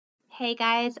Hey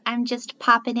guys, I'm just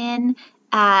popping in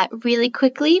really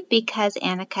quickly because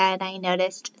Annika and I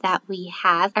noticed that we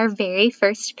have our very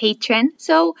first patron.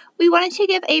 So we wanted to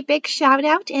give a big shout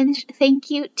out and thank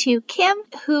you to Kim,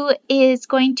 who is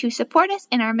going to support us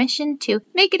in our mission to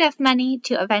make enough money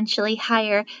to eventually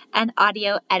hire an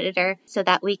audio editor so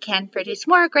that we can produce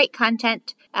more great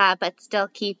content, but still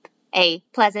keep a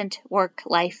pleasant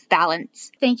work-life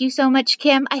balance. Thank you so much,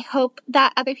 Kim. I hope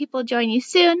that other people join you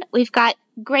soon. We've got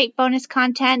great bonus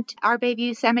content, our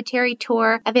Bayview Cemetery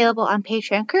tour available on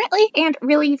Patreon currently, and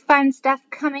really fun stuff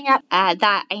coming up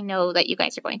that I know that you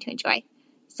guys are going to enjoy.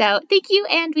 So thank you,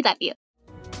 and we love you.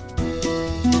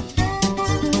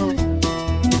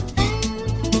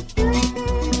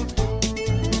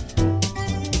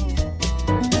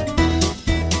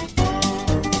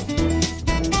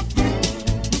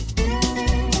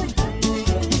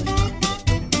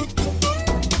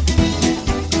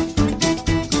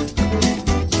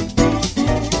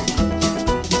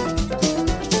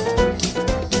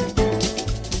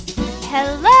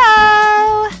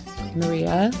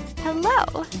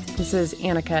 Hello. This is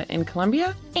Annika in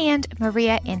Columbia. And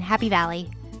Maria in Happy Valley.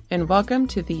 And welcome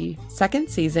to the second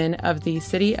season of the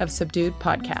City of Subdued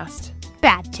podcast.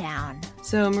 Bad Town.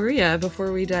 So Maria,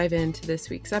 before we dive into this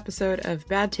week's episode of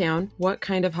Bad Town, what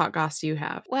kind of hot goss do you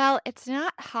have? Well, it's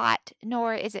not hot,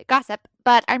 nor is it gossip,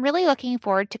 but I'm really looking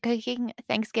forward to cooking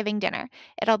Thanksgiving dinner.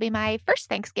 It'll be my first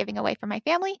Thanksgiving away from my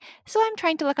family, so I'm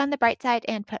trying to look on the bright side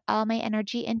and put all my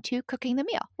energy into cooking the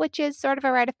meal, which is sort of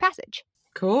a rite of passage.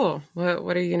 Cool.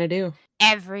 What are you going to do?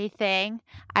 Everything.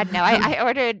 I don't know. I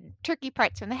ordered turkey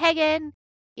parts from the Hagen,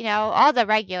 all the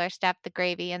regular stuff, the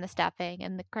gravy and the stuffing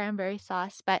and the cranberry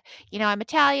sauce. But, I'm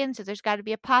Italian, so there's got to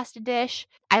be a pasta dish.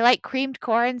 I like creamed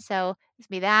corn, so it's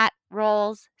me that,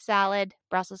 rolls, salad,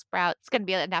 Brussels sprouts. It's going to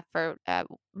be enough for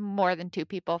more than 2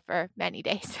 people for many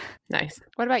days. Nice.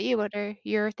 What about you? What are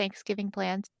your Thanksgiving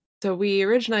plans? So we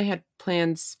originally had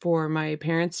plans for my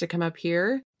parents to come up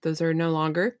here. Those are no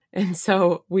longer. And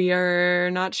so we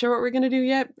are not sure what we're going to do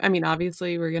yet. I mean,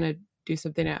 obviously we're going to do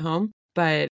something at home,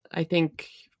 but I think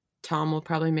Tom will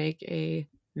probably make a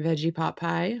veggie pot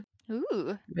pie.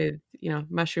 Ooh. With,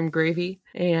 mushroom gravy.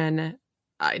 And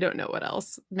I don't know what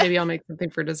else. Maybe I'll make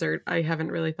something for dessert. I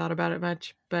haven't really thought about it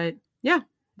much, but yeah,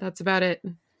 that's about it.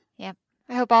 Yep.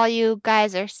 I hope all you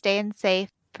guys are staying safe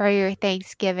for your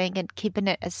Thanksgiving and keeping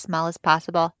it as small as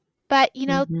possible. But,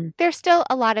 there's still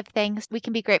a lot of things we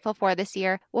can be grateful for this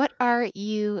year. What are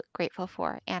you grateful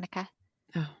for, Annika?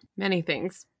 Oh, many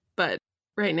things. But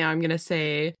right now I'm going to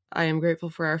say I am grateful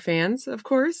for our fans, of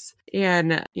course.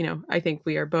 And, I think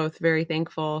we are both very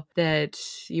thankful that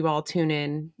you all tune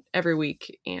in every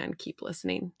week and keep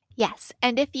listening. Yes.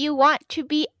 And if you want to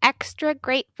be extra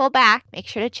grateful back, make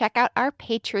sure to check out our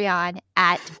Patreon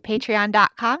at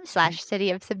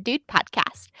patreon.com/City of Subdued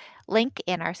podcast. Link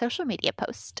in our social media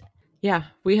post. Yeah,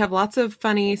 we have lots of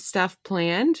funny stuff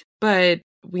planned, but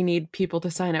we need people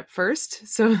to sign up first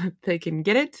so they can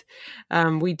get it.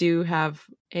 We do have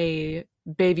a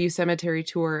Bayview Cemetery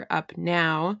tour up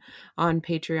now on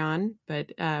Patreon, but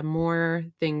more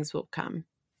things will come.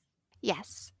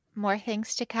 Yes, more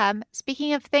things to come.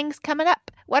 Speaking of things coming up,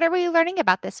 what are we learning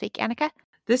about this week, Annika?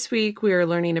 This week we are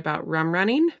learning about rum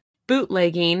running,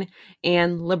 bootlegging,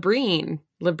 and Labreeing.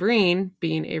 Labreeing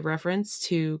being a reference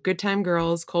to Good Time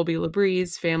Girls Colby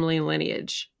Labree's family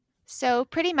lineage. So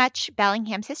pretty much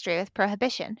Bellingham's history with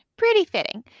Prohibition. Pretty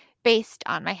fitting, based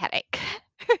on my headache.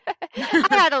 I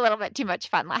had a little bit too much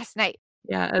fun last night.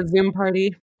 Yeah, a Zoom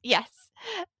party. Yes.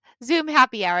 Zoom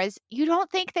happy hours. You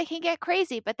don't think they can get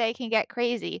crazy, but they can get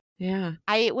crazy. Yeah.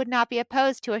 I would not be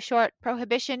opposed to a short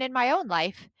Prohibition in my own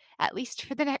life, at least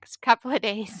for the next couple of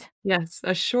days. Yes,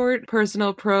 a short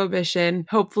personal prohibition,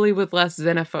 hopefully with less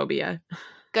xenophobia.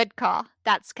 Good call.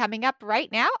 That's coming up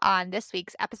right now on this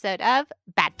week's episode of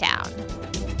Bad Town.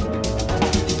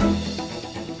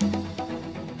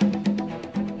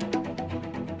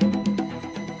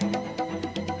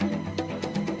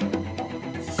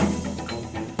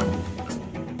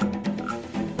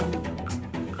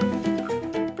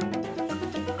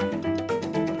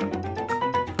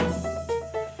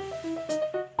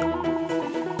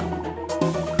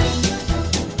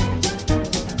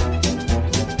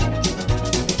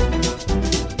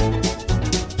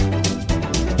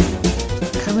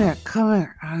 Come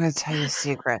here. I'm going to tell you a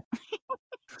secret.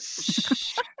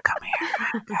 Shh, come here.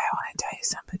 I want to tell you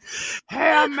something.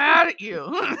 Hey, I'm mad at you.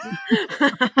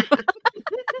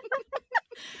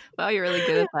 Wow, you're really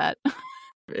good at that.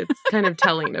 It's kind of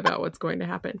telling about what's going to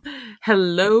happen.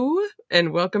 Hello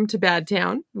and welcome to Bad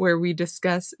Town, where we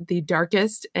discuss the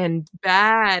darkest and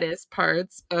baddest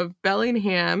parts of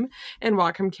Bellingham and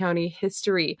Whatcom County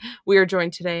history. We are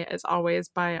joined today, as always,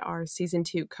 by our Season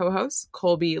 2 co-host,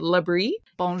 Colby Labreeing.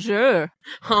 Bonjour.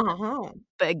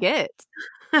 Baguette.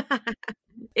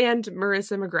 And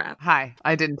Marissa McGrath. Hi,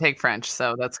 I didn't take French,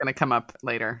 so that's going to come up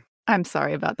later. I'm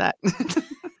sorry about that.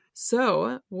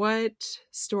 So, what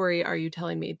story are you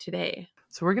telling me today?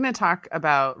 So we're going to talk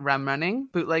about rum running,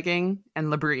 bootlegging, and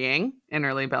labreeing in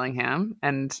early Bellingham.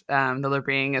 And the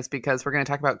labreeing is because we're going to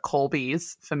talk about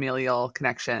Colby's familial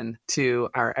connection to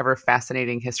our ever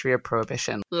fascinating history of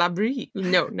Prohibition. Labreeing.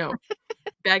 No.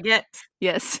 Baguette.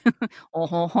 Yes.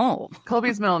 Oh.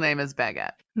 Colby's middle name is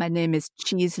Baguette. My name is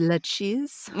Cheese La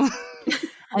Cheese.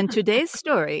 And today's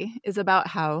story is about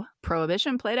how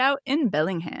Prohibition played out in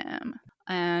Bellingham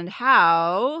and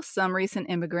how some recent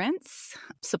immigrants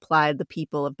supplied the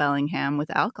people of Bellingham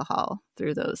with alcohol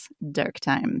through those dark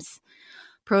times.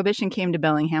 Prohibition came to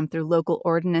Bellingham through local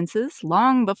ordinances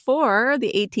long before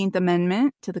the 18th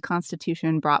Amendment to the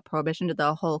Constitution brought Prohibition to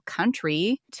the whole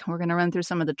country. We're going to run through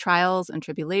some of the trials and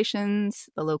tribulations,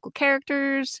 the local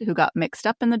characters who got mixed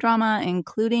up in the drama,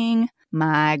 including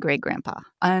my great-grandpa,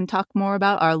 and talk more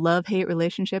about our love-hate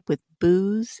relationship with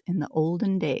booze in the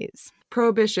olden days.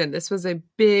 Prohibition. This was a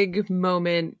big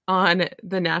moment on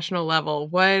the national level.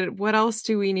 What else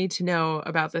do we need to know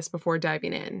about this before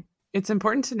diving in? It's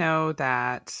important to know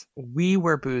that we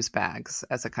were booze bags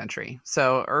as a country.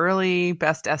 So early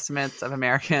best estimates of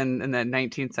American in the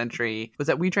 19th century was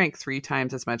that we drank 3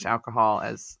 times as much alcohol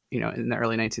as, in the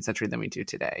early 19th century than we do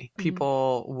today. Mm-hmm.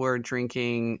 People were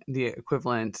drinking the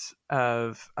equivalent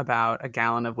of about a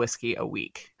gallon of whiskey a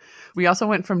week. We also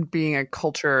went from being a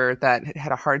culture that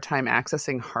had a hard time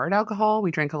accessing hard alcohol.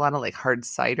 We drank a lot of hard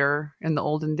cider in the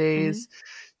olden days.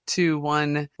 Mm-hmm. To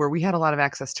one where we had a lot of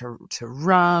access to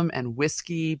rum and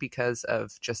whiskey because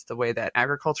of just the way that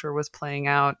agriculture was playing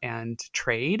out and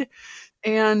trade.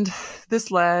 And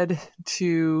this led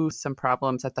to some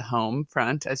problems at the home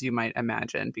front, as you might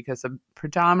imagine, because the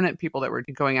predominant people that were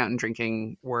going out and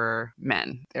drinking were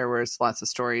men. There was lots of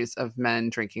stories of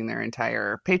men drinking their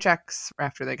entire paychecks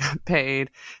after they got paid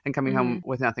and coming home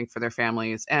with nothing for their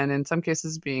families. And in some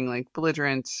cases being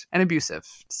belligerent and abusive.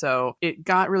 So it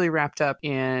got really wrapped up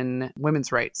in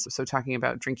women's rights. So talking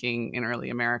about drinking in early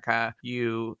America,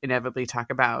 you inevitably talk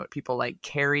about people like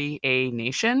Carrie A.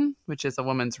 Nation, which is a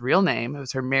woman's real name. It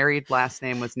was her married last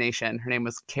name was Nation. Her name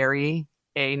was Carrie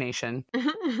A. Nation.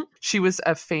 She was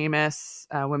a famous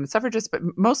women's suffragist, but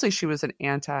mostly she was an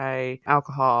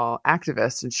anti-alcohol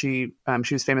activist. And she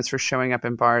was famous for showing up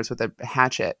in bars with a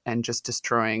hatchet and just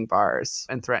destroying bars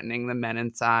and threatening the men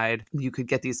inside. You could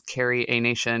get these Carrie A.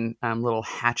 Nation little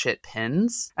hatchet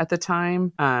pins at the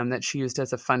time that she used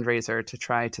as a fundraiser to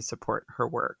try to support her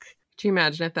work. Do you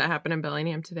imagine if that happened in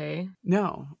Bellingham today?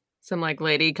 No. Some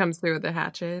lady comes through with a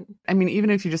hatchet. I mean, even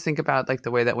if you just think about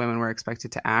the way that women were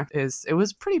expected to act, it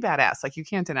was pretty badass. You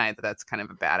can't deny that that's kind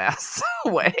of a badass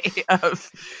way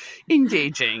of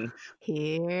engaging.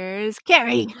 Here's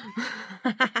Carrie.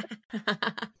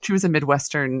 She was a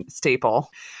Midwestern staple.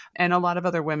 And a lot of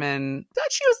other women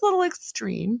thought she was a little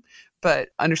extreme, but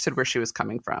understood where she was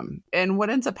coming from. And what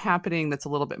ends up happening that's a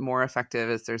little bit more effective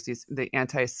is there's the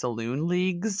anti-saloon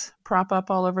leagues prop up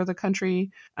all over the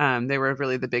country. They were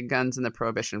really the big guns in the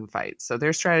Prohibition fight. So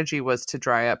their strategy was to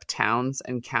dry up towns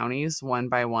and counties one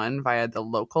by one via the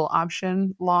local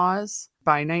option laws.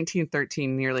 By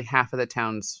 1913, nearly half of the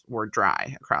towns were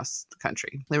dry across the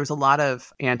country. There was a lot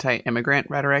of anti-immigrant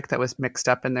rhetoric that was mixed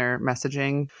up in their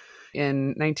messaging.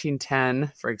 In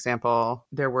 1910, for example,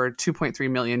 there were 2.3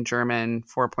 million German,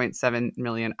 4.7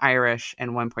 million Irish,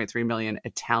 and 1.3 million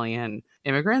Italian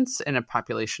immigrants in a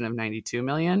population of 92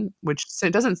 million, which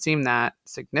it doesn't seem that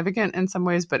significant in some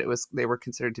ways, but they were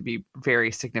considered to be very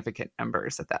significant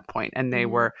numbers at that point. And they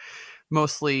were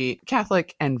mostly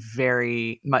Catholic and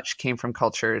very much came from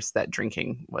cultures that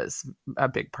drinking was a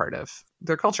big part of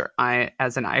their culture. I,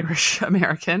 as an Irish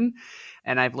American,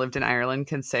 and I've lived in Ireland,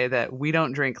 can say that we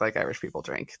don't drink like Irish people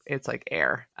drink. It's like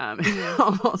air,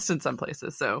 almost in some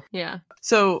places. So yeah.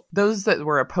 So those that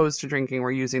were opposed to drinking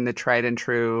were using the tried and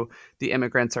true, the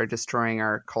immigrants are destroying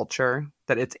our culture,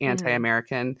 that it's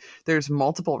anti-American. There's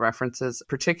multiple references,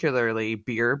 particularly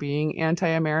beer being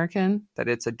anti-American, that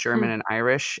it's a German and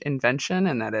Irish invention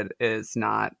and that it is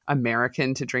not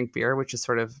American to drink beer, which is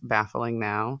sort of baffling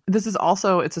now. This is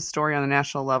also, it's a story on the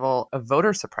national level of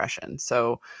voter suppression.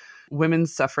 So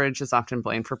women's suffrage is often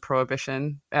blamed for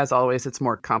Prohibition. As always, it's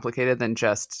more complicated than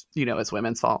just, it's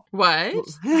women's fault. What?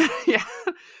 Yeah.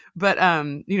 But,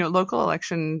 local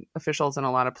election officials in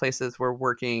a lot of places were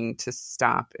working to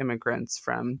stop immigrants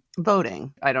from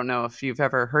voting. I don't know if you've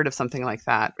ever heard of something like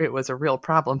that. It was a real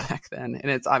problem back then,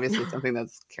 and it's obviously something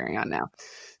that's carrying on now.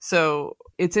 So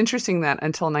it's interesting that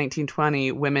until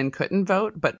 1920, women couldn't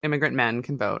vote, but immigrant men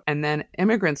can vote. And then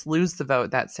immigrants lose the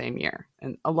vote that same year.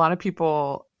 And a lot of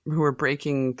people who were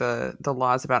breaking the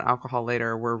laws about alcohol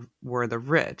later were the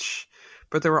rich.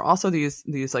 But there were also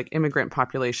these like immigrant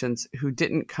populations who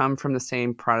didn't come from the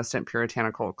same Protestant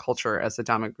puritanical culture as the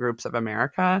dominant groups of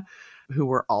America, who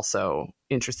were also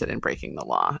interested in breaking the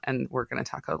law. And we're going to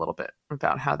talk a little bit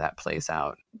about how that plays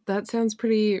out. That sounds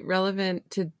pretty relevant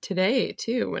to today,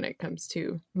 too, when it comes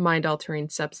to mind-altering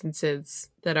substances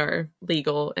that are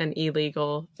legal and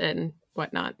illegal and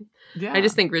whatnot. Yeah. I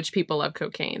just think rich people love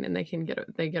cocaine and they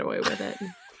get away with it.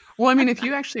 Well, I mean,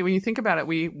 when you think about it,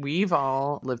 we've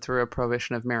all lived through a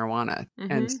prohibition of marijuana.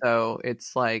 Mm-hmm. And so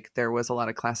it's like there was a lot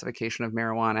of classification of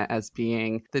marijuana as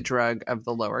being the drug of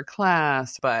the lower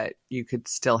class, but you could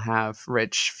still have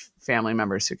rich family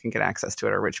members who can get access to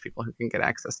it or rich people who can get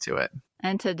access to it.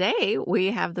 And today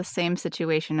we have the same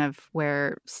situation of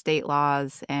where state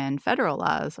laws and federal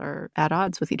laws are at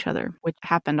odds with each other, which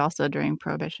happened also during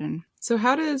Prohibition. So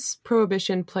how does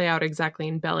Prohibition play out exactly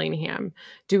in Bellingham?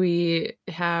 Do we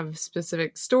have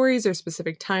specific stories or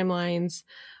specific timelines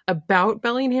about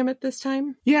Bellingham at this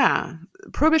time? Yeah.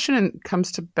 Prohibition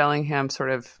comes to Bellingham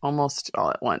sort of almost all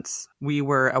at once. We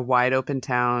were a wide open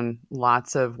town,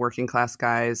 lots of working class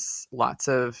guys, lots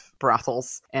of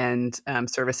brothels and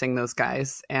servicing those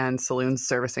guys and saloons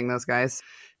servicing those guys.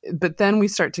 But then we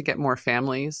start to get more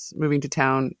families moving to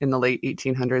town in the late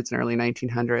 1800s and early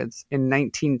 1900s. In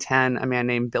 1910, a man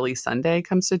named Billy Sunday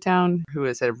comes to town, who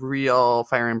is a real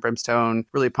fire and brimstone,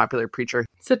 really popular preacher.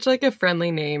 Such like a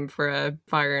friendly name for a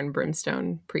fire and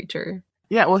brimstone preacher.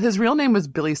 Yeah, well, his real name was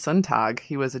Billy Sontag.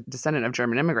 He was a descendant of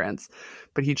German immigrants,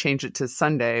 but he changed it to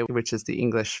Sunday, which is the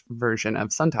English version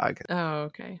of Sontag. Oh,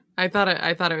 okay. I thought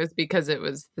it was because it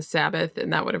was the Sabbath,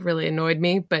 and that would have really annoyed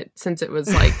me. But since it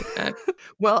was like,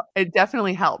 well, it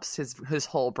definitely helps his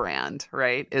whole brand,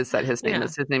 right? Is that his name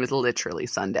is literally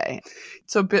Sunday.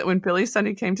 So when Billy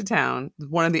Sunday came to town,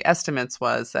 one of the estimates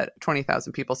was that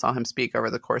 20,000 people saw him speak over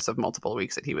the course of multiple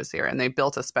weeks that he was here, and they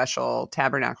built a special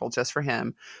tabernacle just for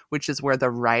him, which is where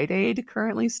the Rite Aid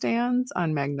currently stands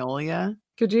on Magnolia.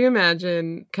 Could you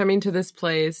imagine coming to this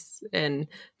place and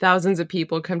thousands of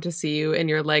people come to see you and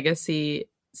your legacy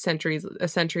a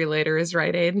century later is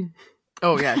Rite Aid?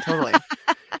 Oh, yeah, totally.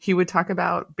 He would talk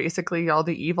about basically all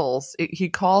the evils. He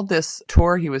called this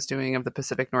tour he was doing of the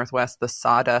Pacific Northwest the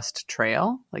Sawdust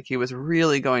Trail. Like he was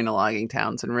really going to logging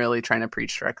towns and really trying to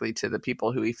preach directly to the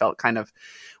people who he felt kind of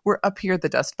were up here, the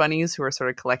dust bunnies who were sort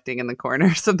of collecting in the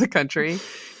corners of the country.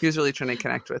 He was really trying to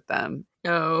connect with them.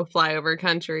 Oh, flyover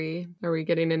country. Are we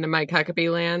getting into Mike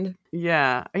Huckabee land?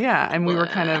 Yeah. And we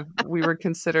were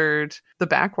considered the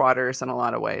backwaters in a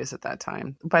lot of ways at that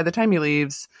time. By the time he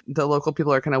leaves, the local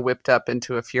people are kind of whipped up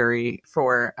into a fury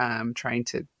for trying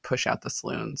to push out the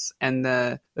saloons. And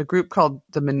the group called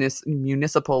the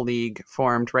Municipal League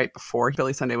formed right before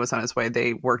Billy Sunday was on his way.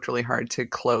 They worked really hard to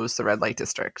close the red light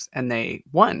district, and they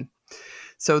won.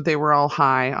 So they were all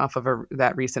high off of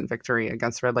that recent victory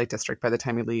against the red light district by the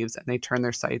time he leaves, and they turn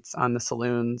their sights on the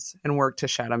saloons and work to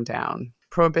shut them down.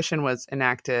 Prohibition was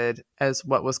enacted as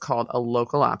what was called a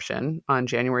local option on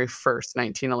January 1st,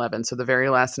 1911. So the very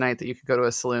last night that you could go to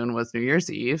a saloon was New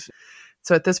Year's Eve.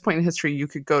 So at this point in history, you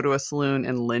could go to a saloon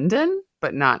in Linden,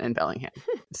 but not in Bellingham.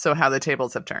 So how the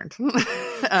tables have turned.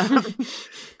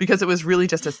 Because it was really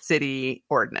just a city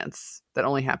ordinance that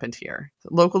only happened here.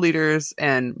 Local leaders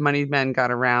and moneyed men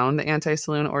got around the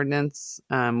anti-saloon ordinance,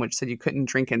 which said you couldn't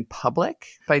drink in public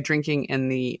by drinking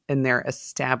in their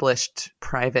established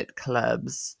private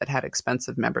clubs that had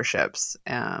expensive memberships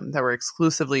that were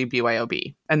exclusively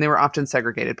BYOB. And they were often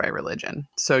segregated by religion.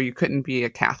 So you couldn't be a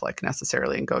Catholic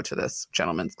necessarily and go to this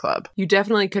gentleman's club. You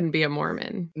definitely couldn't be a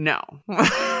Mormon. No.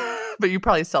 But you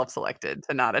probably self-selected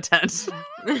to not attend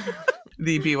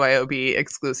the BYOB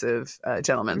exclusive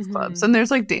gentlemen's clubs. And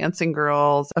there's like Dancing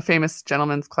Girls. A famous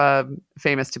gentlemen's club,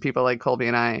 famous to people like Colby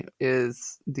and I,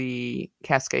 is the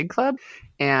Cascade Club.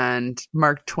 And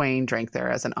Mark Twain drank there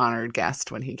as an honored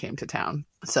guest when he came to town.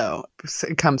 So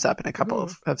it comes up in a couple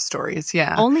of stories.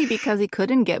 Yeah. Only because he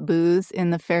couldn't get booze in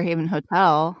the Fairhaven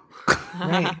Hotel.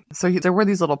 Right. So there were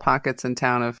these little pockets in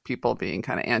town of people being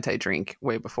kind of anti-drink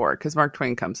way before, because Mark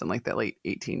Twain comes in like the late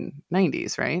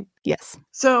 1890s, right? Yes.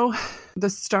 So the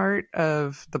start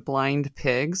of the Blind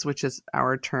Pigs, which is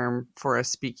our term for a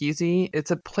speakeasy, it's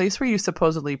a place where you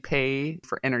supposedly pay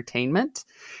for entertainment,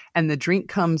 and the drink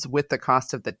comes with the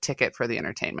cost of the ticket for the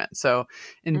entertainment. So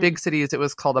in big cities, it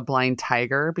was called a blind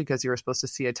tiger because you were supposed to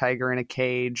see a tiger in a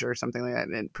cage or something like that.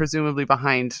 And presumably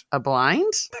behind a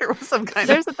blind, there was some kind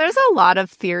There's a lot of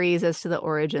theories as to the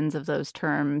origins of those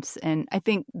terms. And I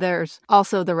think there's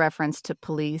also the reference to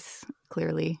police,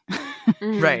 clearly.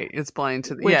 Right. It's blind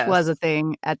to Which was a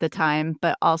thing at the time.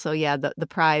 But also, yeah, the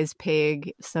prize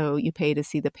pig. So you pay to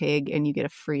see the pig and you get a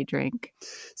free drink.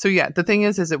 So yeah, the thing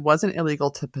is it wasn't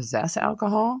illegal to possess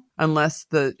alcohol unless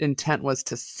the intent was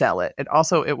to sell it.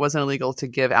 It wasn't illegal to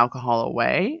give alcohol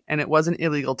away, and it wasn't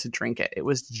illegal to drink it. It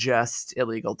was just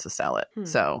illegal to sell it.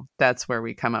 So that's where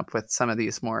we come up with some of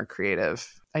these more creative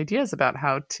ideas about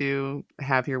how to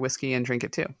have your whiskey and drink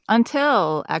it too.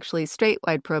 Until actually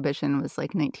statewide prohibition was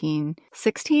like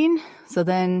 1916. So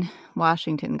then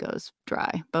Washington goes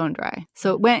dry, bone dry.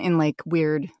 So it went in like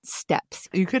weird steps.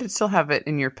 You could still have it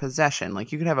in your possession.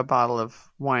 Like you could have a bottle of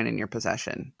wine in your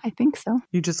possession. I think so.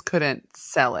 You just couldn't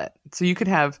sell it. So you could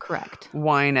have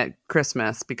wine at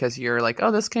Christmas because you're like,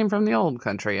 oh, this came from the old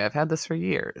country. I've had this for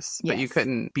years. But you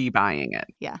couldn't be buying it.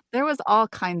 Yeah. There was all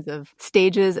kinds of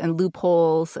stages and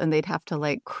loopholes, and they'd have to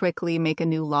like quickly make a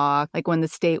new law. Like when the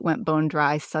state went bone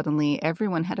dry, suddenly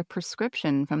everyone had a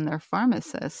prescription from their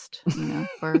pharmacist,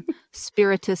 for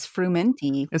Spiritus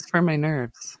Frumenti. It's for my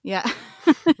nerves. Yeah.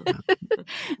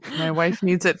 My wife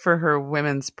needs it for her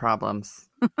women's problems.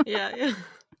 Yeah.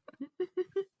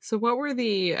 So what were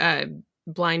the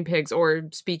blind pigs or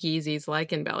speakeasies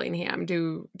like in Bellingham?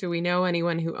 Do we know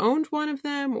anyone who owned one of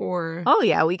them, or? Oh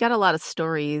yeah, we got a lot of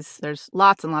stories. There's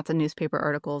lots and lots of newspaper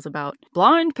articles about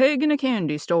blind pig in a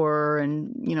candy store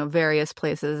and, various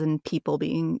places and people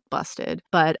being busted.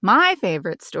 But my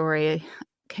favorite story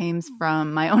came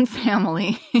from my own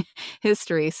family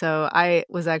history. So I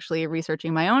was actually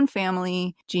researching my own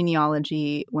family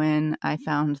genealogy when I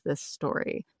found this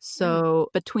story. So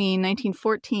between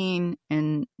 1914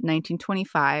 and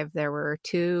 1925, there were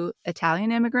two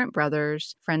Italian immigrant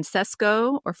brothers,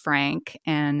 Francesco or Frank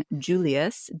and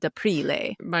Julius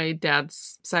D'Aprile. My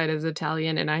dad's side is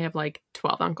Italian and I have like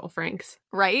 12 Uncle Franks.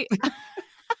 Right?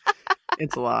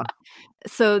 It's a law.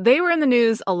 So they were in the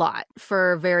news a lot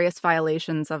for various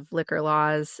violations of liquor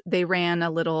laws. They ran a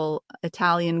little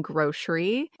Italian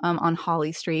grocery on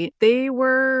Holly Street. They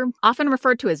were often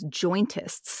referred to as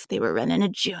jointists. They were running a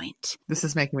joint. This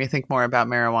is making me think more about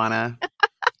marijuana.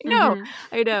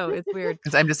 I know. It's weird.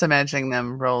 Because I'm just imagining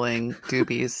them rolling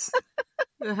doobies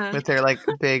with their like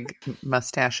big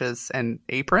mustaches and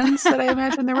aprons that I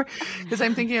imagine there were. Because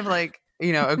I'm thinking of like,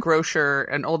 a grocer,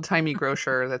 an old-timey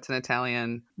grocer that's an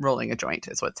Italian rolling a joint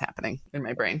is what's happening in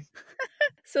my brain.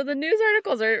 So the news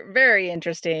articles are very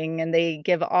interesting, and they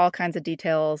give all kinds of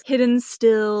details, hidden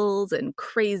stills and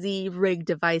crazy rigged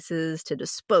devices to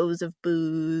dispose of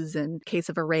booze in case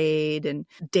of a raid, and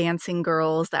dancing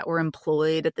girls that were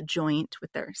employed at the joint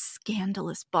with their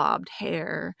scandalous bobbed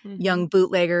hair, young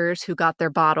bootleggers who got their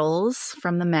bottles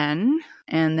from the men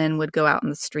and then would go out in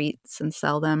the streets and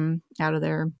sell them out of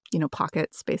their,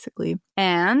 pockets, basically.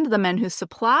 And the men who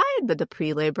supplied the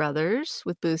D'Aprile brothers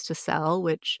with booze to sell,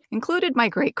 which included my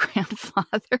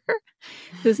great-grandfather,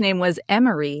 whose name was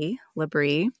Emery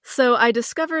Labree. So I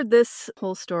discovered this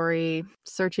whole story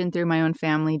searching through my own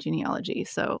family genealogy.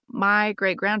 So my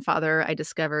great-grandfather, I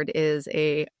discovered, is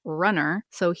a runner.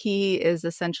 So he is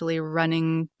essentially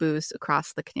running booze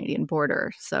across the Canadian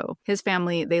border. So his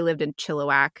family, they lived in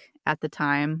Chilliwack at the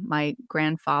time. My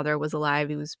grandfather was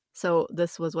alive. So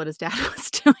this was what his dad was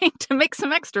doing to make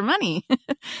some extra money.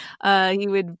 He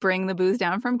would bring the booze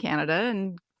down from Canada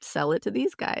and sell it to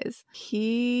these guys.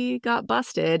 He got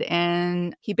busted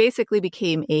and he basically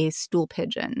became a stool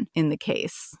pigeon in the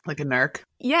case. Like a narc?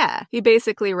 Yeah. He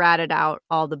basically ratted out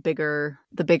all the bigger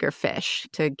fish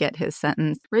to get his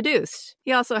sentence reduced.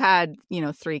 He also had,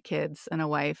 3 kids and a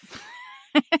wife.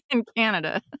 In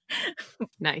Canada.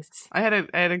 Nice. I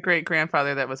had a great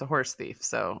grandfather that was a horse thief,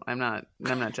 so I'm not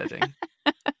judging.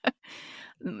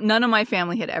 None of my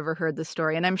family had ever heard the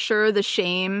story, and I'm sure the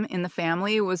shame in the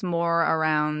family was more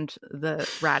around the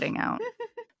ratting out.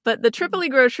 But the Tripoli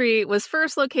grocery was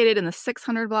first located in the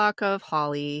 600 block of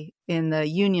Holly, in the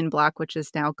Union block, which is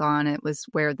now gone. It was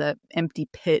where the empty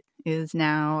pit is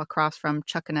now, across from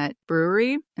Chuckanut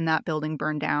Brewery, and that building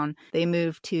burned down. They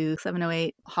moved to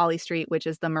 708 Holly Street, which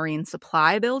is the Marine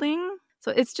Supply building.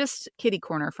 So it's just kitty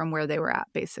corner from where they were at,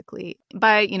 basically.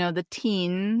 By, the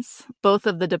teens, both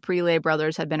of the D'Aprile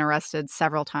brothers had been arrested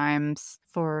several times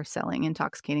for selling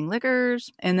intoxicating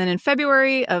liquors. And then in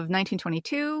February of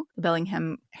 1922, the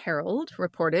Bellingham Herald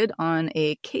reported on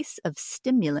a case of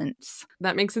stimulants.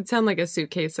 That makes it sound like a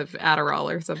suitcase of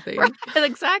Adderall or something. Right,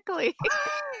 exactly.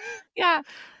 Yeah.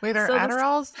 Wait, are So this-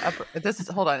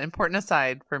 Adderalls hold on, important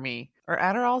aside for me. Are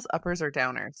Adderalls uppers or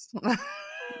downers?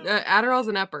 Adderall's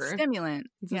an upper. Stimulant.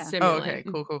 It's a Yeah. stimulant. Oh, okay,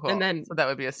 cool. And then, So that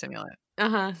would be a stimulant.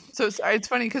 uh-huh. So it's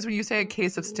funny because when you say a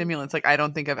case of stimulants, like I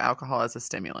don't think of alcohol as a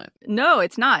stimulant. No,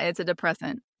 it's not. It's a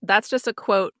depressant. That's just a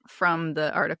quote from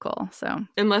the article. So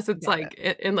Unless it's Got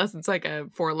like a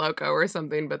Four Loko or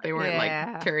something, but they weren't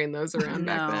Yeah. like carrying those around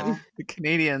back No. The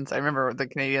Canadians, I remember the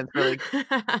Canadians really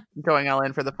then. going all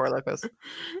in for the Four Locos.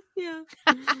 Yeah.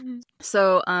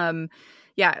 So,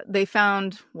 yeah, they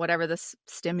found whatever this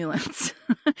stimulants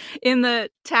in the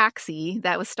taxi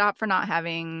that was stopped for not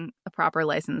having a proper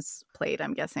license plate,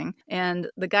 I'm guessing. And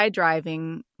the guy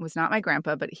driving was not my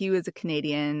grandpa, but he was a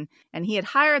Canadian, and he had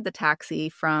hired the taxi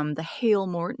from the Hale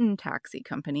Morton Taxi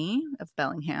Company of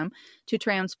Bellingham to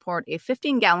transport a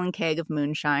 15-gallon keg of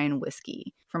moonshine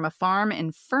whiskey from a farm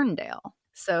in Ferndale.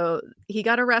 So he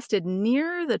got arrested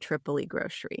near the Tripoli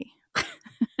grocery.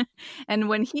 And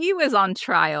when he was on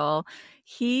trial,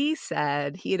 he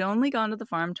said he had only gone to the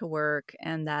farm to work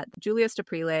and that Julius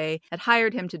Deprile had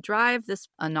hired him to drive this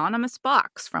anonymous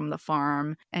box from the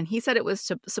farm. And he said it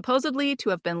was supposedly to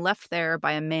have been left there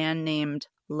by a man named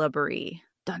Labreeing.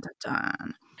 Dun, dun,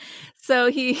 dun.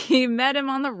 So he met him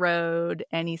on the road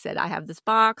and he said, I have this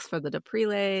box for the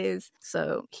Depriles.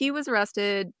 So he was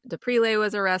arrested. Deprile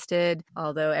was arrested,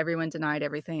 although everyone denied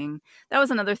everything. That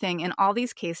was another thing. In all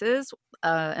these cases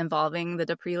involving the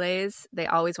Depriles, they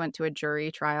always went to a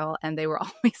jury trial and they were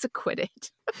always acquitted.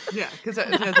 Yeah, because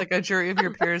it's like a jury of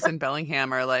your peers in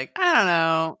Bellingham are like, I don't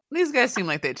know, these guys seem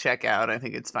like they check out. I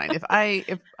think it's fine. If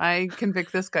I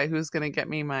convict this guy who's going to get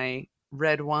me my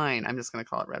red wine, I'm just going to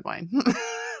call it red wine.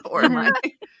 Or my...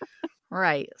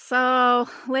 Right. So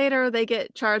later they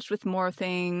get charged with more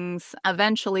things.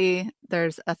 Eventually,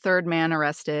 there's a third man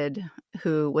arrested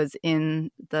who was in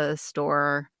the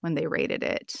store when they raided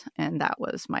it. And that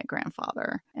was my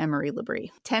grandfather, Emery Labrie.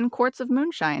 10 quarts of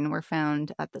moonshine were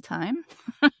found at the time.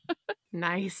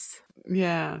 Nice.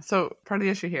 Yeah. So part of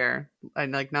the issue here,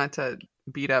 I'd like not to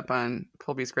beat up on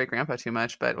Colby's great grandpa too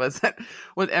much, but was that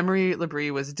what Emery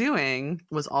Labrie was doing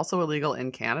was also illegal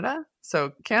in Canada.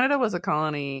 So Canada was a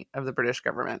colony of the British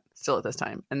government still at this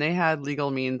time, and they had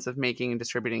legal means of making and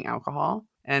distributing alcohol.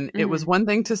 And it was one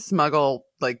thing to smuggle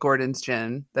like Gordon's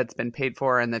gin that's been paid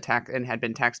for and had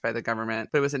been taxed by the government,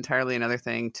 but it was entirely another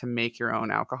thing to make your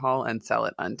own alcohol and sell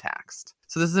it untaxed.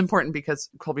 So this is important because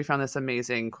Colby found this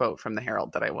amazing quote from the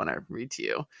Herald that I want to read to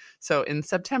you. So in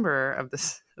September of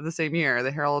the same year,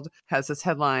 the Herald has this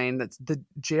headline that's "The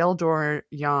jail door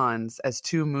yawns as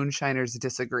two moonshiners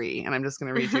disagree." And I'm just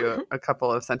going to read you a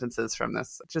couple of sentences from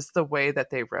this. Just the way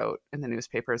that they wrote in the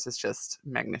newspapers is just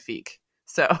magnifique.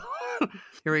 So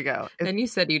here we go. And you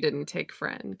said you didn't take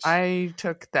French. I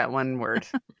took that one word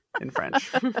in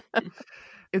French.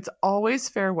 It's always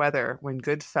fair weather when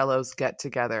good fellows get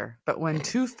together. But when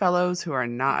two fellows who are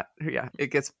not, it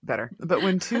gets better. But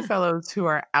when two fellows who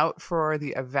are out for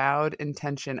the avowed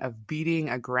intention of beating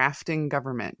a grafting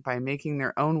government by making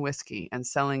their own whiskey and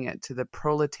selling it to the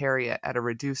proletariat at a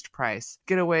reduced price,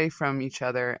 get away from each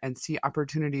other and see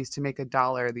opportunities to make a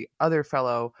dollar the other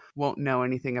fellow won't know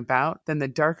anything about, then the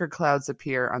darker clouds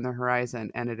appear on the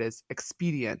horizon and it is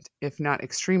expedient, if not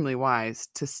extremely wise,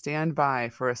 to stand by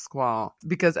for a squall.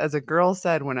 Because as a girl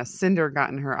said when a cinder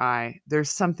got in her eye, there's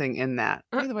something in that.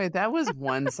 By the way, that was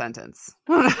one sentence.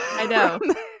 I know.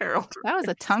 Herald. That was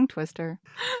a tongue twister.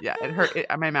 Yeah, it hurt.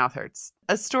 My mouth hurts.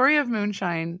 A story of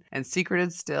moonshine and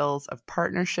secreted stills of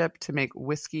partnership to make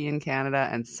whiskey in Canada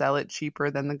and sell it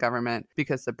cheaper than the government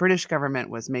because the British government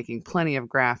was making plenty of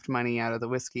graft money out of the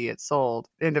whiskey it sold,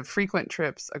 and of frequent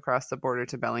trips across the border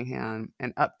to Bellingham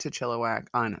and up to Chilliwack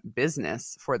on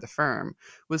business for the firm,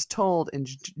 was told in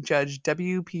Judge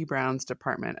W.P. Brown's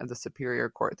department of the Superior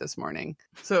Court this morning.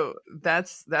 So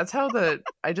that's how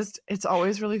it's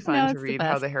always really fun to read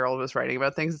how the Herald was writing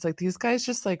about things. It's like these guys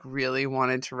just like really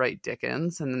wanted to write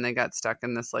Dickens, and then they got stuck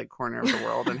in this like corner of the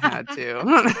world and had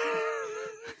to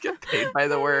get paid by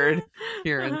the word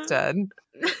here instead.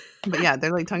 But yeah,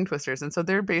 they're like tongue twisters. And so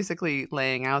they're basically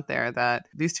laying out there that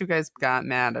these two guys got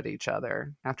mad at each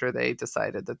other after they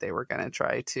decided that they were going to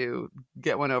try to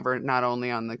get one over not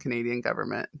only on the Canadian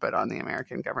government, but on the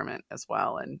American government as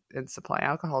well, and supply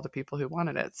alcohol to people who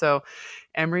wanted it. So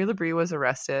Emery Labrie was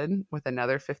arrested with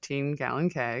another 15-gallon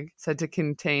keg said to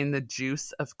contain the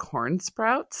juice of corn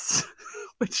sprouts,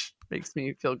 which Makes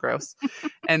me feel gross.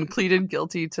 And pleaded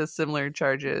guilty to similar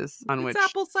charges on which... It's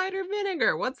apple cider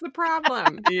vinegar. What's the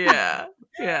problem? Yeah.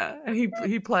 And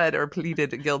he pled or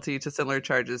pleaded guilty to similar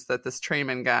charges that this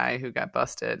Trayman guy who got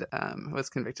busted was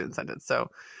convicted and sentenced. So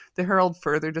the Herald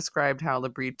further described how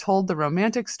Labrie told the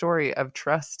romantic story of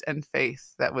trust and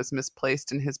faith that was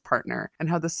misplaced in his partner, and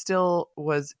how the still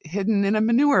was hidden in a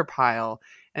manure pile,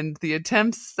 and the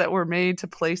attempts that were made to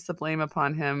place the blame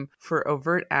upon him for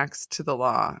overt acts to the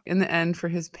law. In the end, for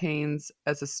his pains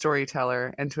as a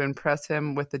storyteller and to impress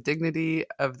him with the dignity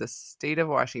of the state of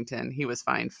Washington, he was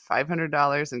fined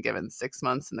 $500 and given 6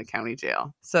 months in the county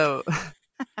jail. So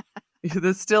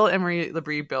the still Emery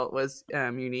Labrie built was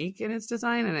unique in its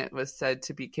design, and it was said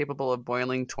to be capable of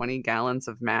boiling 20 gallons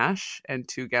of mash and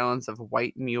 2 gallons of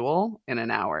white mule in an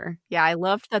hour. Yeah, I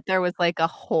loved that there was like a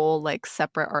whole like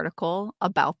separate article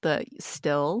about the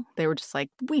still. They were just like,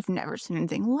 we've never seen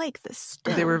anything like this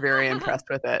still. They were very impressed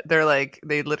with it. They're like,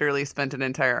 they literally spent an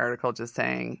entire article just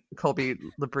saying Colby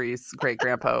Labrie's great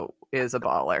grandpa is a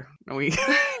baller.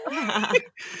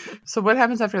 So what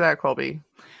happens after that, Colby?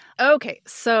 Okay,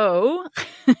 so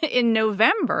in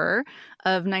November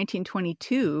of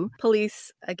 1922,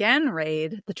 police again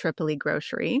raid the Tripoli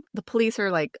grocery. The police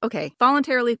are like, okay,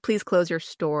 voluntarily please close your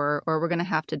store or we're going to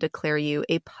have to declare you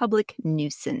a public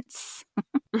nuisance.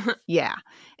 Yeah.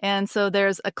 And so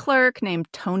there's a clerk named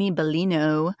Tony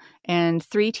Bellino and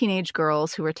 3 teenage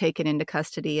girls who were taken into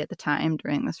custody at the time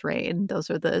during this raid. Those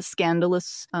are the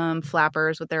scandalous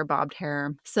flappers with their bobbed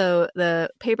hair. So the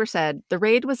paper said the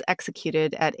raid was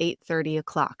executed at 8:30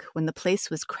 o'clock when the place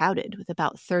was crowded with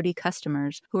about 30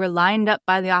 customers who were lined up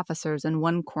by the officers in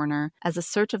one corner as a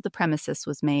search of the premises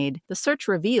was made. The search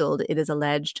revealed, it is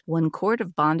alleged, 1 quart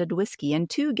of bonded whiskey and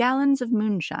 2 gallons of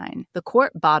moonshine. The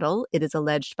quart bottle, it is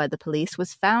alleged by the police,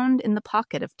 was found in the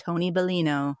pocket of Tony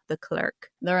Bellino, the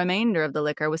clerk. The remainder of the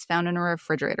liquor was found in a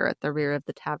refrigerator at the rear of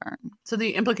the tavern. So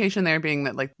the implication there being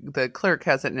that like the clerk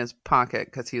has it in his pocket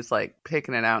because he's like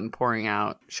picking it out and pouring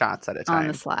out shots at a time. On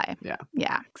the sly.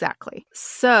 Yeah, exactly.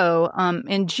 So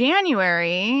in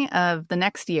January of the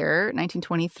next year,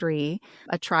 1923,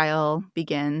 a trial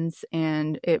begins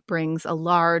and it brings a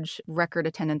large record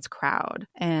attendance crowd.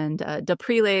 And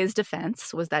Dupree's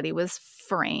defense was that he was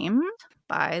framed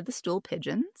by the stool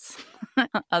pigeons,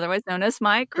 otherwise known as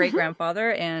my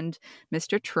great-grandfather and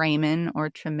Mr. Trayman or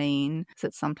Tremaine, as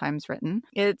it's sometimes written.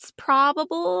 It's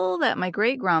probable that my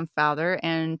great-grandfather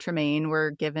and Tremaine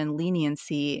were given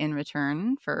leniency in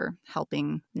return for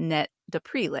helping net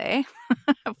Dupree,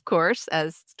 of course,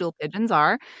 as stool pigeons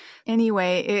are.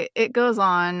 Anyway, it goes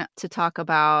on to talk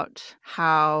about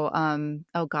how,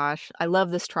 oh gosh, I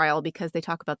love this trial because they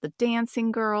talk about the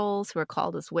dancing girls who are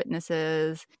called as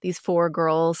witnesses. These 4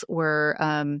 girls were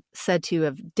said to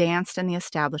have danced in the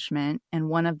establishment, and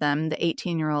one of them, the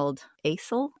 18-year-old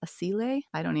Acile,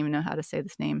 I don't even know how to say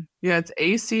this name. Yeah, it's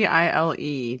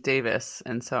Acile Davis,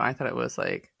 and so I thought it was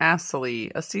like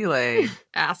Acile.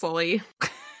 Astley.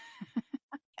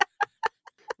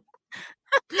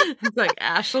 It's like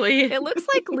Ashley. It looks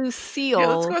like Lucille, Yeah,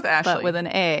 let's go with Ashley. but with an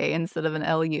A instead of an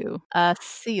L-U. A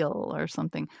seal or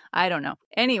something. I don't know.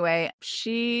 Anyway,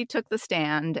 she took the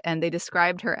stand and they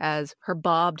described her as her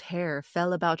bobbed hair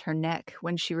fell about her neck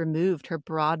when she removed her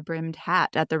broad-brimmed hat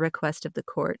at the request of the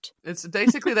court. It's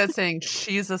basically that saying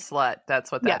she's a slut.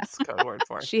 That's what that's code word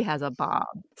for. She has a bob.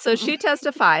 So she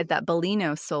testified that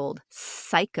Bellino sold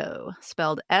Psycho,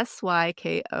 spelled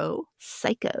S-Y-K-O,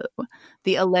 Psycho,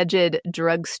 the alleged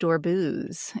drugstore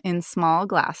booze in small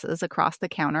glasses across the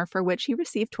counter for which he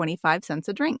received 25 cents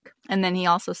a drink. And then he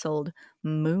also sold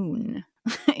Moon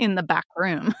in the back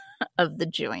room of the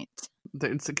joint.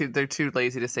 They're too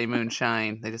lazy to say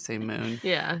moonshine. They just say moon.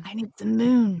 Yeah. I need some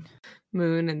moon.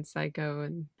 Moon and Psycho.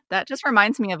 And that just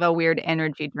reminds me of a weird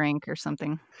energy drink or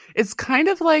something. It's kind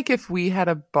of like if we had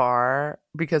a bar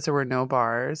because there were no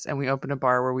bars and we opened a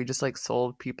bar where we just like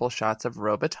sold people shots of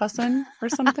Robitussin or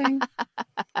something.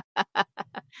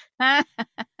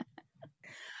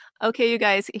 Okay, you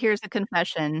guys, here's a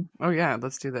confession. Oh yeah,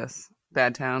 let's do this.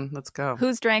 Bad Town, let's go.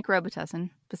 Who's drank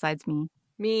Robitussin besides me?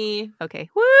 me. Okay.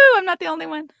 Woo! I'm not the only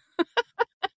one.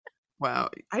 Wow.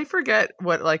 I forget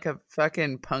what like a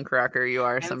fucking punk rocker you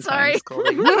are sometimes, sorry.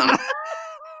 Colby.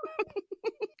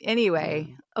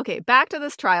 Anyway, okay, back to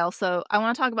this trial. So I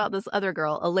want to talk about this other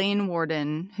girl, Elaine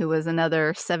Warden, who was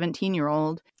another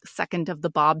 17-year-old, second of the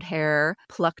bobbed hair,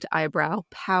 plucked eyebrow,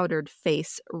 powdered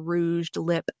face, rouged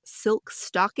lip, silk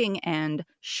stocking, and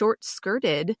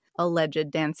short-skirted alleged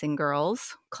dancing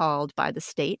girls called by the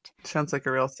state. Sounds like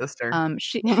a real sister.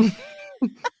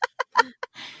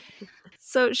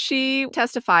 So she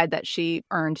testified that she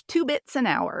earned 2 bits an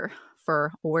hour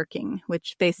for working,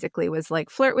 which basically was like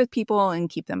flirt with people and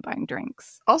keep them buying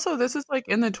drinks. Also, this is like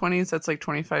in the 20s, that's like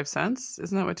 25 cents.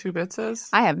 Isn't that what 2 bits is?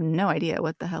 I have no idea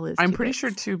what the hell is I'm 2 pretty bits.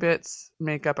 sure 2 bits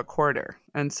make up a quarter.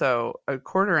 And so a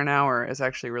quarter an hour is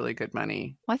actually really good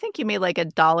money. Well, I think you made like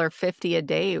 $1.50 a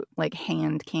day, like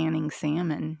hand canning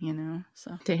salmon, you know,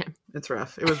 so. Damn. It's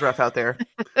rough. It was rough out there.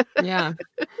 Yeah.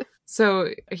 So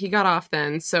he got off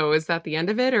then. So is that the end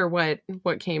of it, or what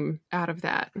came out of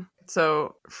that?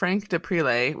 So Frank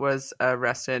DePrile was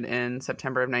arrested in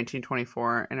September of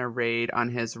 1924 in a raid on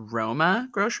his Roma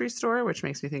grocery store, which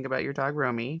makes me think about your dog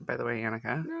Romy, by the way,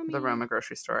 Annika, Romy. the Roma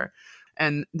grocery store.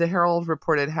 And the Herald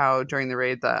reported how during the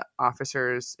raid, the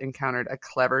officers encountered a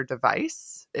clever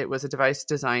device. It was a device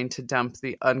designed to dump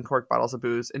the uncorked bottles of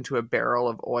booze into a barrel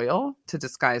of oil to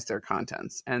disguise their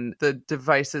contents. And the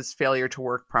device's failure to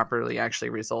work properly actually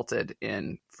resulted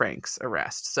in Frank's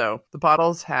arrest. So the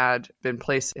bottles had been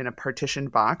placed in a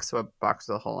partitioned box, so a box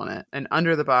with a hole in it. And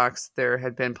under the box, there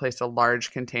had been placed a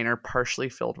large container partially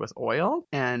filled with oil.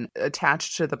 And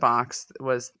attached to the box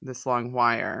was this long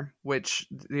wire, which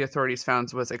the authorities found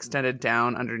was extended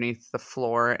down underneath the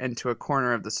floor into a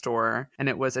corner of the store. And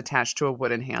it was attached to a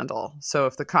wooden handle. So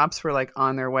if the cops were like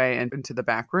on their way into the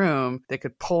back room, they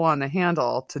could pull on the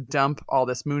handle to dump all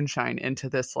this moonshine into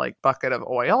this like bucket of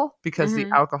oil, because the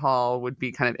alcohol would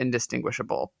be kind of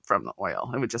indistinguishable from the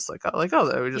oil. It would just you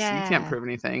can't prove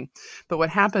anything. But what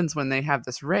happens when they have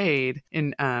this raid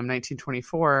in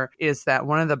 1924 is that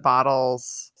one of the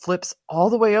bottles flips all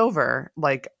the way over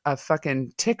like a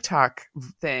fucking TikTok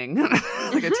thing,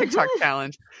 like a TikTok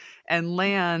challenge, and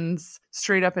lands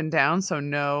straight up and down, so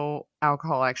no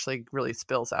alcohol actually really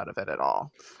spills out of it at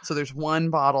all. So there's one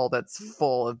bottle that's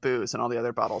full of booze and all the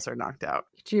other bottles are knocked out.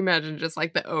 Could you imagine just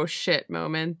like the oh shit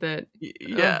moment that...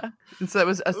 Yeah. And so that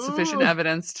was sufficient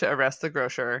evidence to arrest the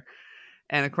grocer.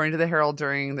 And according to the Herald,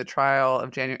 during the trial of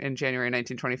in January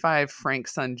 1925,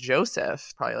 Frank's son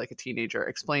Joseph, probably like a teenager,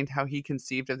 explained how he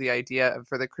conceived of the idea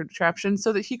for the contraption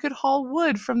so that he could haul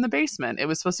wood from the basement. It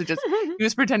was supposed to just, he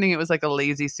was pretending it was like a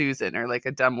lazy Susan or like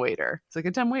a dumb waiter. It's like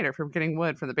a dumb waiter for getting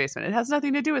wood from the basement. It has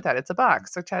nothing to do with that. It's a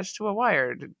box attached to a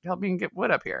wire to help me get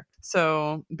wood up here.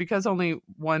 So because only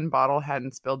one bottle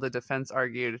hadn't spilled, the defense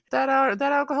argued that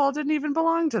alcohol didn't even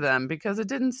belong to them because it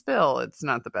didn't spill. It's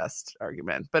not the best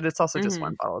argument, but it's also just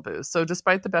one bottle of booze. So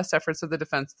despite the best efforts of the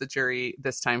defense, the jury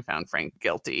this time found Frank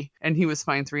guilty, and he was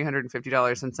fined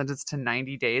 $350 and sentenced to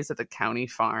 90 days at the county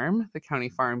farm. The county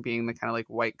farm being the kind of like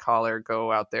white collar,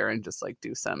 go out there and just like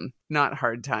do some not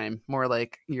hard time, more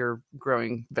like you're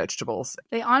growing vegetables.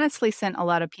 They honestly sent a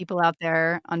lot of people out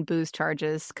there on booze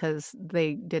charges because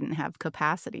they didn't have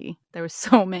capacity. There were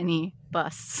so many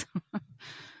busts.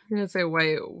 I'm going to say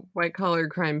white collar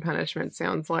crime punishment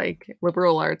sounds like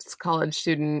liberal arts college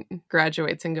student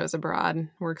graduates and goes abroad,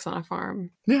 works on a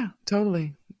farm. Yeah,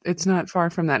 totally. It's not far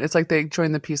from that. It's like they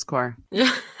joined the Peace Corps.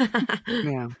 Yeah.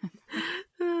 Yeah.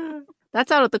 That's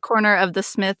out at the corner of the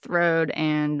Smith Road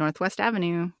and Northwest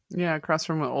Avenue. Yeah, across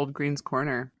from Old Green's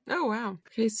Corner. Oh, wow.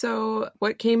 Okay, so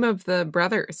what came of the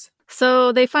brothers?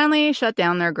 So they finally shut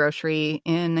down their grocery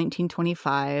in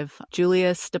 1925.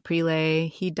 Julius DePrile,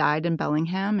 he died in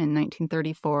Bellingham in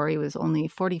 1934. He was only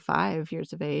 45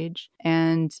 years of age.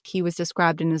 And he was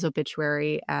described in his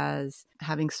obituary as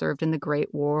having served in the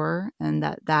Great War, and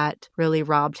that really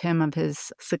robbed him of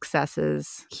his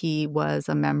successes. He was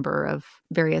a member of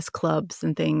various clubs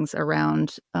and things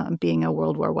around being a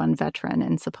World War I veteran,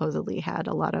 and supposedly had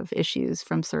a lot of issues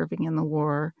from serving in the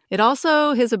war. It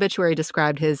also, his obituary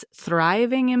described his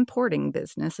thriving importing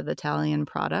business of Italian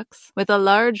products with a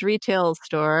large retail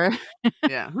store.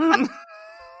 Yeah.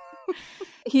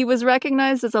 He was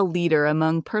recognized as a leader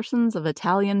among persons of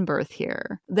Italian birth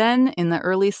here. Then, in the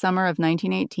early summer of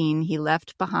 1918, he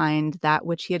left behind that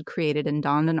which he had created and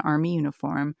donned an army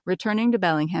uniform. Returning to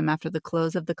Bellingham after the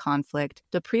close of the conflict,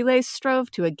 DePrile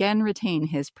strove to again retain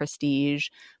his prestige,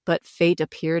 but fate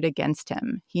appeared against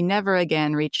him. He never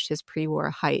again reached his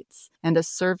pre-war heights, and a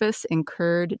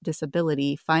service-incurred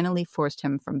disability finally forced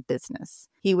him from business.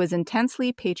 He was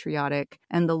intensely patriotic,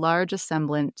 and the large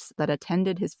assemblance that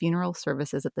attended his funeral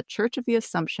services at the Church of the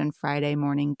Assumption Friday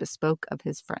morning bespoke of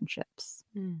his friendships.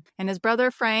 And his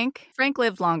brother Frank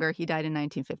lived longer. He died in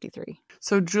 1953.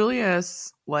 So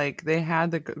Julius, like, they had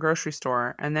the grocery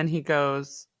store, and then he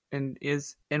goes and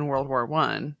is in World War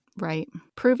I. Right.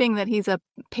 Proving that he's a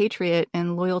patriot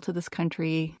and loyal to this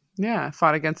country. Yeah,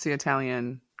 fought against the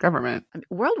Italian government. I mean,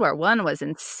 World War I was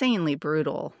insanely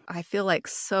brutal. I feel like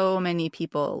so many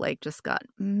people like just got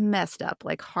messed up,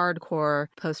 like hardcore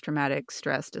post-traumatic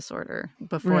stress disorder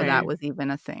before that Right. was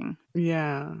even a thing.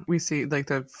 Yeah, we see like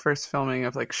the first filming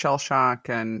of like shell shock,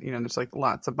 and there's like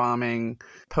lots of bombing,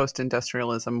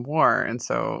 post-industrialism war, and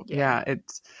so Yeah.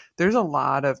 there's a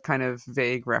lot of kind of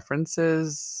vague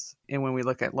references. And when we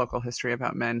look at local history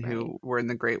about men Right. who were in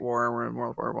the Great War, were in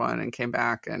World War I, and came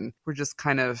back, and we're just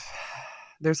kind of,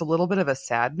 there's a little bit of a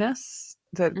sadness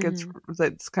that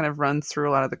that's kind of runs through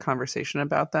a lot of the conversation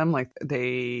about them. Like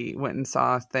they went and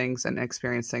saw things and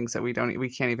experienced things that we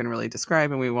can't even really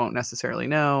describe, and we won't necessarily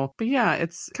know. But yeah,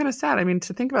 it's kind of sad. I mean,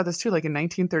 to think about this too, like in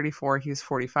 1934, he's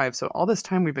 45. So all this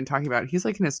time we've been talking about, he's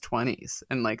like in his 20s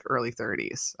and like early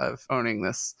 30s of owning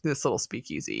this little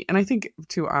speakeasy. And I think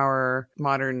to our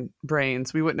modern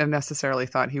brains, we wouldn't have necessarily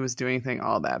thought he was doing anything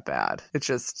all that bad. It's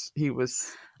just, he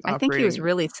was I think he was operating-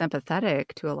 really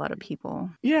sympathetic to a lot of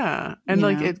people. Yeah. And You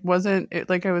like know? it wasn't,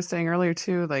 like I was saying earlier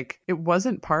too, like it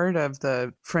wasn't part of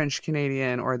the French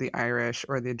Canadian or the Irish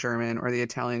or the German or the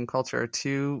Italian culture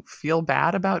to feel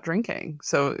bad about drinking.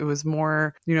 So it was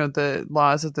more, the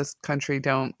laws of this country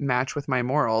don't match with my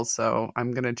morals. So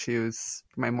I'm going to choose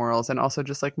my morals, and also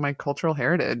just like my cultural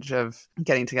heritage of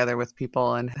getting together with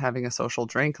people and having a social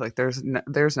drink. Like there's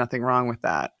nothing wrong with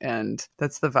that. And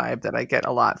that's the vibe that I get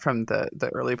a lot from the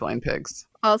early Blind Pigs.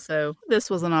 Also, this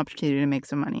was an opportunity to make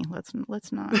some money. Let's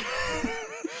not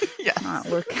Yes. not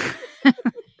look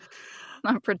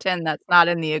not pretend that's not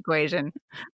in the equation.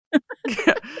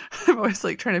 Yeah. I'm always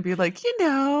like trying to be like,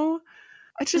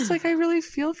 I just like, I really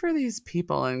feel for these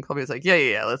people. And Colby's like,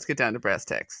 yeah, let's get down to brass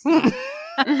tacks.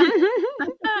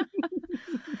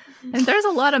 And there's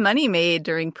a lot of money made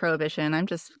during Prohibition. I'm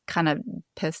just kind of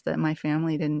pissed that my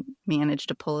family didn't manage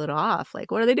to pull it off.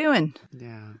 Like, what are they doing?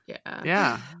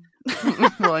 Yeah.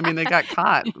 Well, I mean, they got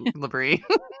caught, Labree.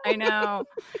 I know.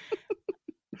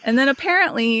 And then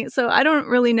apparently, so I don't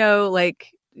really know, like,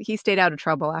 he stayed out of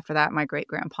trouble after that, my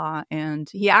great-grandpa.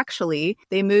 And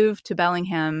they moved to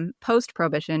Bellingham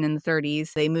post-Prohibition in the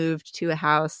 30s. They moved to a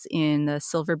house in the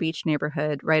Silver Beach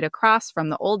neighborhood right across from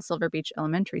the old Silver Beach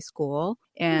Elementary School.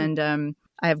 And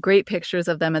I have great pictures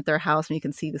of them at their house, and you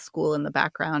can see the school in the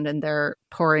background, and they're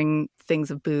pouring things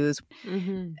of booze.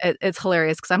 It's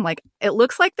hilarious because I'm like, it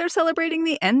looks like they're celebrating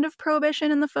the end of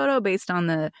Prohibition in the photo based on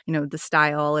the, the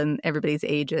style and everybody's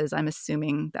ages. I'm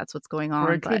assuming that's what's going on.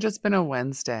 Or it could have just been a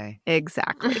Wednesday.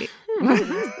 Exactly.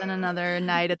 It's been another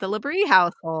night at the Labree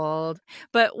household.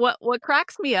 But what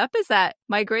cracks me up is that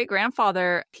my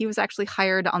great-grandfather, he was actually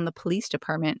hired on the police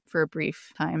department for a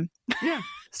brief time. Yeah.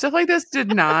 Stuff like this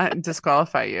did not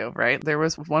disqualify you, right? There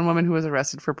was one woman who was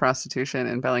arrested for prostitution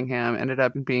in Bellingham, ended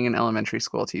up being an elementary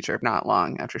school teacher not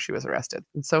long after she was arrested.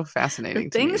 It's so fascinating The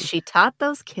to me. things she taught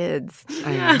those kids.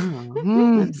 I know.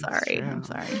 I'm sorry. True. I'm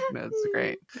sorry. That's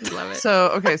great. Love it.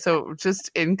 So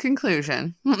just in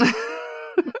conclusion,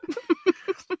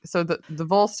 so the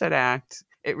Volstead Act,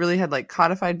 it really had like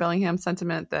codified Bellingham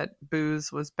sentiment that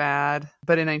booze was bad.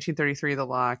 But in 1933, the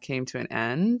law came to an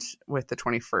end with the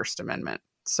 21st Amendment.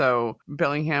 So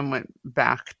Bellingham went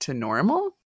back to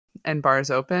normal and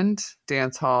bars opened,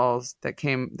 dance halls that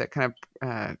kind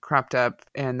of cropped up.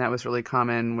 And that was really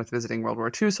common with visiting World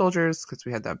War II soldiers because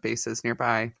we had the bases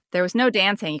nearby. There was no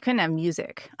dancing. You couldn't have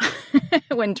music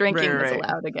when drinking was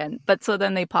allowed again. But so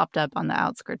then they popped up on the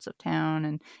outskirts of town,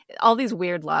 and all these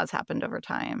weird laws happened over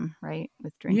time, right?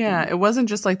 With drinking. Yeah, it wasn't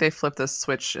just like they flipped the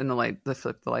switch in the light, they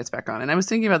flipped the lights back on. And I was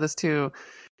thinking about this too.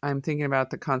 I'm thinking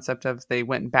about the concept of they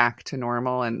went back to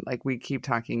normal, and like we keep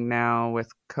talking now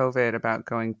with COVID about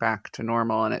going back to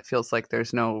normal, and it feels like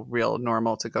there's no real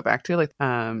normal to go back to. Like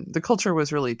the culture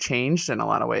was really changed in a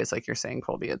lot of ways, like you're saying,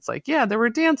 Colby. It's like, yeah, there were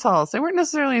dance halls. They weren't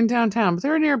necessarily in downtown, but they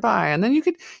were nearby. And then you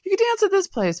could dance at this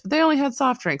place, but they only had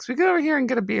soft drinks. We go over here and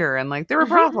get a beer, and like there were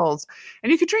brothels,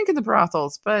 and you could drink in the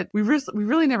brothels. But we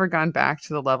really never gone back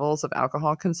to the levels of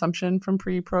alcohol consumption from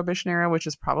pre-Prohibition era, which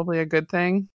is probably a good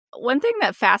thing. One thing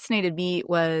that fascinated me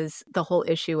was the whole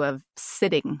issue of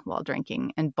sitting while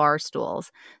drinking and bar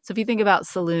stools. So if you think about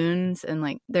saloons and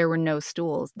like there were no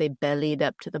stools, they bellied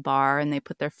up to the bar and they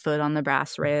put their foot on the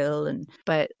brass rail.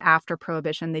 But after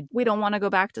Prohibition, we don't want to go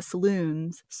back to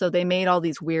saloons. So they made all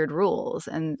these weird rules.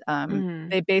 And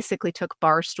they basically took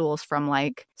bar stools from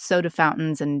like soda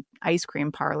fountains and ice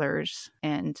cream parlors,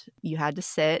 and you had to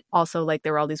sit. Also, like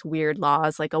there were all these weird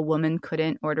laws, like a woman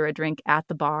couldn't order a drink at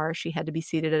the bar. She had to be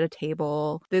seated at at a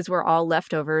table. These were all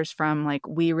leftovers from like,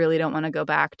 we really don't want to go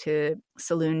back to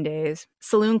saloon days.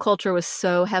 Saloon culture was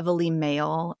so heavily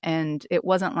male, and it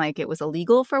wasn't like it was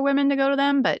illegal for women to go to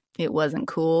them, but it wasn't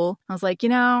cool. I was like,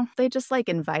 they just like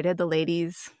invited the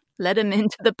ladies, let them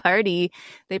into the party.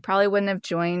 They probably wouldn't have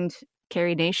joined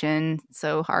Carrie Nation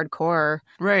so hardcore.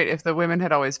 Right. If the women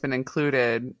had always been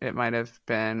included, it might have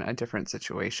been a different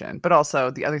situation. But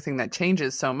also the other thing that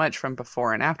changes so much from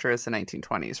before and after is the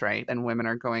 1920s, right? And women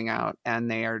are going out and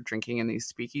they are drinking in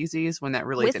these speakeasies when that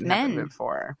really With didn't men. happen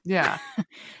before. Yeah.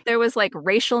 There was like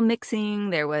racial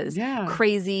mixing. There was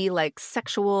crazy like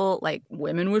sexual, like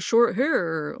women with short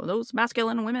hair, those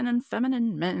masculine women and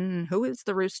feminine men. Who is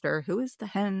the rooster? Who is the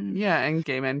hen? Yeah. And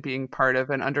gay men being part of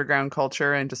an underground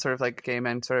culture and just sort of like gay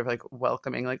men sort of like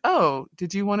welcoming, like, oh,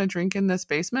 did you want to drink in this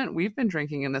basement? We've been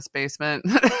drinking in this basement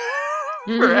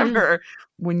forever.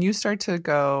 When you start to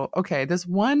go, okay, this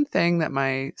one thing that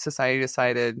my society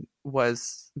decided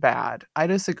was bad, I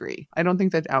disagree. I don't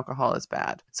think that alcohol is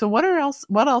bad. So what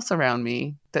else around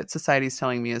me that society's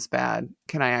telling me is bad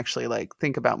can I actually like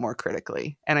think about more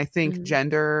critically? And I think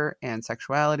gender and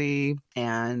sexuality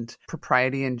and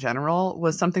propriety in general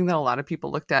was something that a lot of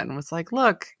people looked at and was like,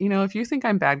 look, if you think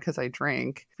I'm bad because I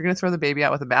drink, if you're going to throw the baby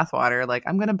out with the bathwater, like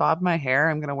I'm going to bob my hair,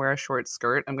 I'm going to wear a short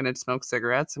skirt, I'm going to smoke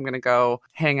cigarettes, I'm going to go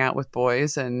hang out with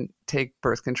boys and take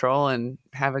birth control and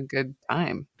have a good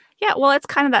time. Yeah, well, it's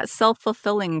kind of that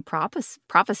self-fulfilling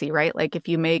prophecy, right? Like if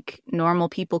you make normal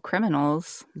people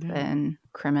criminals, then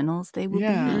criminals they will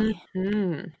be.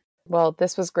 Mm-hmm. Well,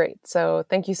 this was great. So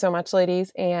thank you so much,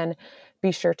 ladies. And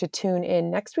be sure to tune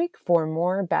in next week for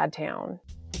more Bad Town.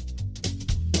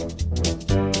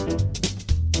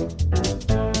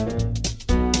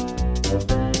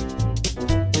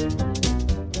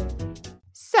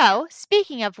 So,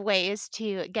 speaking of ways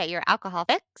to get your alcohol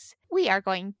fix, we are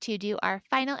going to do our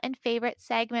final and favorite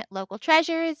segment, Local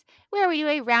Treasures, where we do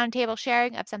a roundtable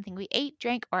sharing of something we ate,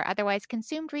 drank, or otherwise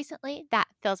consumed recently that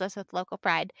fills us with local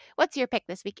pride. What's your pick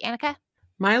this week, Annika?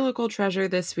 My local treasure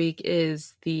this week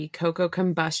is the Cocoa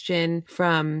Combustion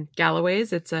from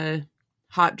Galloway's. It's a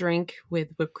hot drink with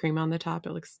whipped cream on the top.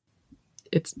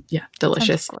 It's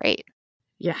delicious. Sounds great.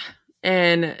 Yeah.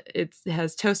 And it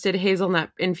has toasted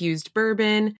hazelnut infused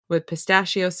bourbon with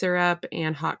pistachio syrup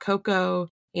and hot cocoa.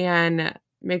 And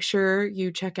make sure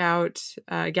you check out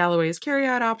Galloway's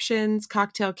carryout options,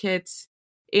 cocktail kits,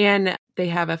 and they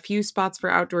have a few spots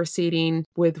for outdoor seating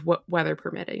with weather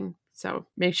permitting. So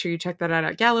make sure you check that out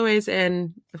at Galloway's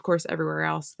and, of course, everywhere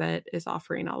else that is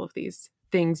offering all of these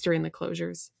things during the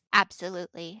closures.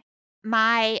 Absolutely.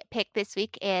 My pick this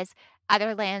week is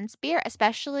Other Lands beer,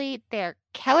 especially their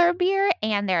Keller beer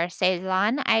and their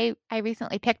Saison. I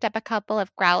recently picked up a couple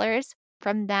of growlers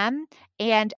from them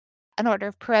and an order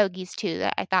of pierogies too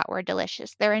that I thought were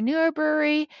delicious. They're a newer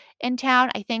brewery in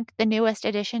town. I think the newest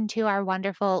addition to our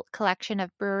wonderful collection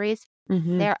of breweries.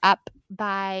 Mm-hmm. They're up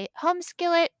by Home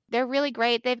Skillet. They're really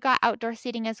great. They've got outdoor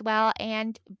seating as well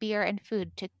and beer and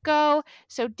food to go.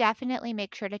 So definitely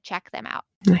make sure to check them out.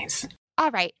 Nice.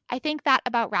 All right. I think that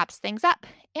about wraps things up.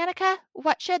 Annika,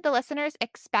 what should the listeners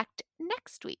expect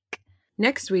next week?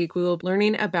 Next week, we will be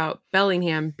learning about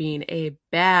Bellingham being a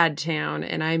bad town,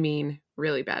 and I mean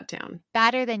really bad town.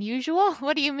 Badder than usual?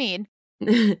 What do you mean?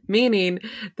 Meaning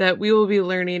that we will be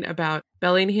learning about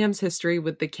Bellingham's history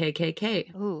with the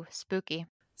KKK. Ooh, spooky.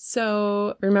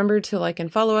 So remember to like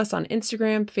and follow us on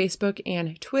Instagram, Facebook,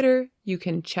 and Twitter. You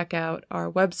can check out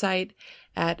our website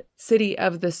at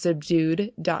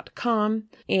cityofthesubdued.com.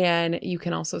 And you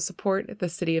can also support the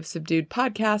City of Subdued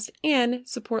podcast and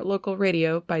support local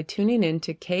radio by tuning in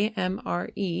to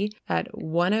KMRE at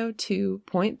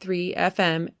 102.3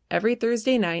 FM every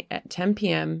Thursday night at 10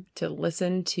 p.m. to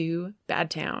listen to Bad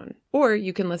Town. Or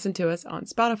you can listen to us on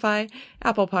Spotify,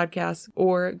 Apple Podcasts,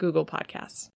 or Google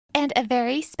Podcasts. And a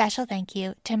very special thank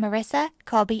you to Marissa,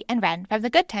 Colby, and Ren from the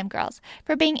Good Time Girls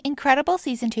for being incredible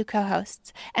Season 2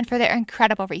 co-hosts and for their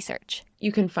incredible research.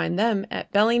 You can find them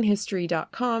at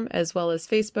bellinghistory.com as well as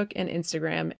Facebook and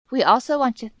Instagram. We also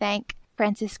want to thank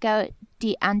Francisco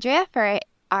DeAndrea for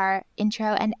our intro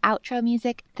and outro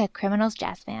music, The Criminals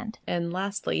Jazz Band. And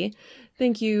lastly,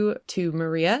 thank you to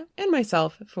Maria and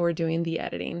myself for doing the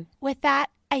editing. With that,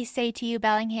 I say to you,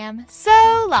 Bellingham, so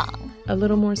long. A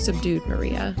little more subdued,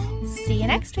 Maria. See you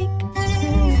next week.